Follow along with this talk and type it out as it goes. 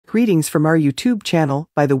Greetings from our YouTube channel,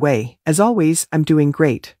 by the way. As always, I'm doing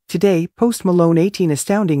great. Today, Post Malone 18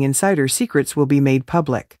 astounding insider secrets will be made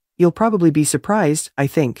public. You'll probably be surprised, I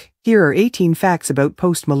think. Here are 18 facts about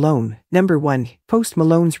Post Malone. Number 1. Post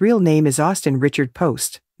Malone's real name is Austin Richard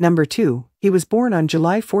Post. Number 2. He was born on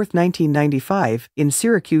July 4, 1995, in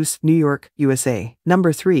Syracuse, New York, USA.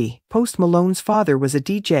 Number 3. Post Malone's father was a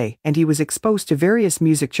DJ, and he was exposed to various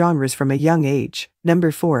music genres from a young age.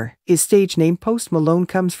 Number 4. His stage name Post Malone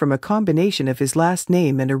comes from a combination of his last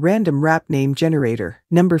name and a random rap name generator.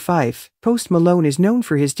 Number 5. Post Malone is known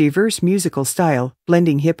for his diverse musical style,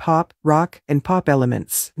 blending hip-hop, rock, and pop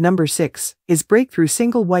elements. Number 6. His breakthrough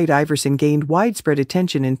single White Iverson gained widespread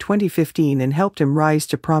attention in 2015 and helped him rise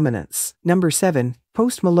to prominence. Number 7.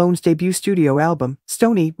 Post Malone's debut studio album,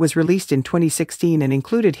 Stoney, was released in 2016 and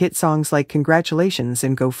included hit songs like Congratulations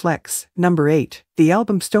and Go Flex. Number 8. The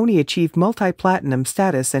album Stoney achieved multi-platinum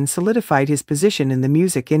status and solidified his position in the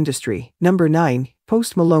music industry. Number 9.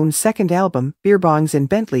 Post Malone's second album, Beer Bongs and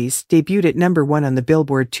Bentleys, debuted at number 1 on the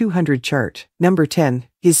Billboard 200 chart. Number 10.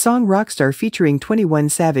 His song Rockstar featuring 21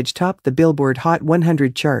 Savage topped the Billboard Hot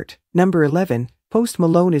 100 chart. Number 11. Post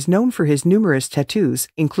Malone is known for his numerous tattoos,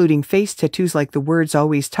 including face tattoos like the words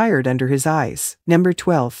Always Tired under his eyes. Number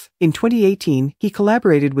 12. In 2018, he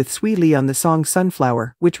collaborated with Swee Lee on the song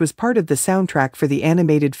Sunflower, which was part of the soundtrack for the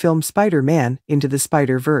animated film Spider-Man: Into the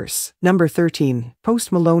Spider-Verse. Number 13.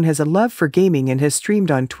 Post Malone has a love for gaming and has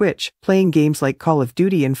streamed on Twitch, playing games like Call of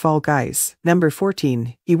Duty and Fall Guys. Number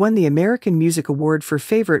 14. He won the American Music Award for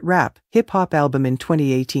Favorite Rap, Hip-Hop Album in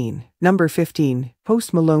 2018. Number 15.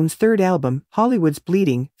 Post Malone's third album, Hollywood's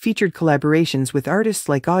Bleeding, featured collaborations with artists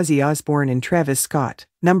like Ozzy Osbourne and Travis Scott.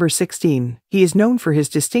 Number 16. He is known for his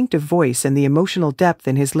distinctive voice and the emotional depth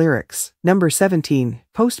in his lyrics. Number 17.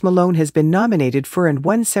 Post Malone has been nominated for and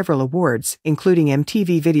won several awards, including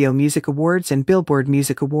MTV Video Music Awards and Billboard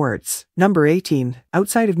Music Awards. Number 18.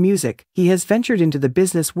 Outside of music, he has ventured into the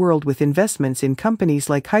business world with investments in companies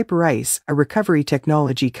like HyperIce, a recovery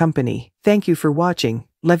technology company. Thank you for watching.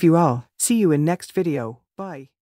 Love you all. See you in next video. Bye.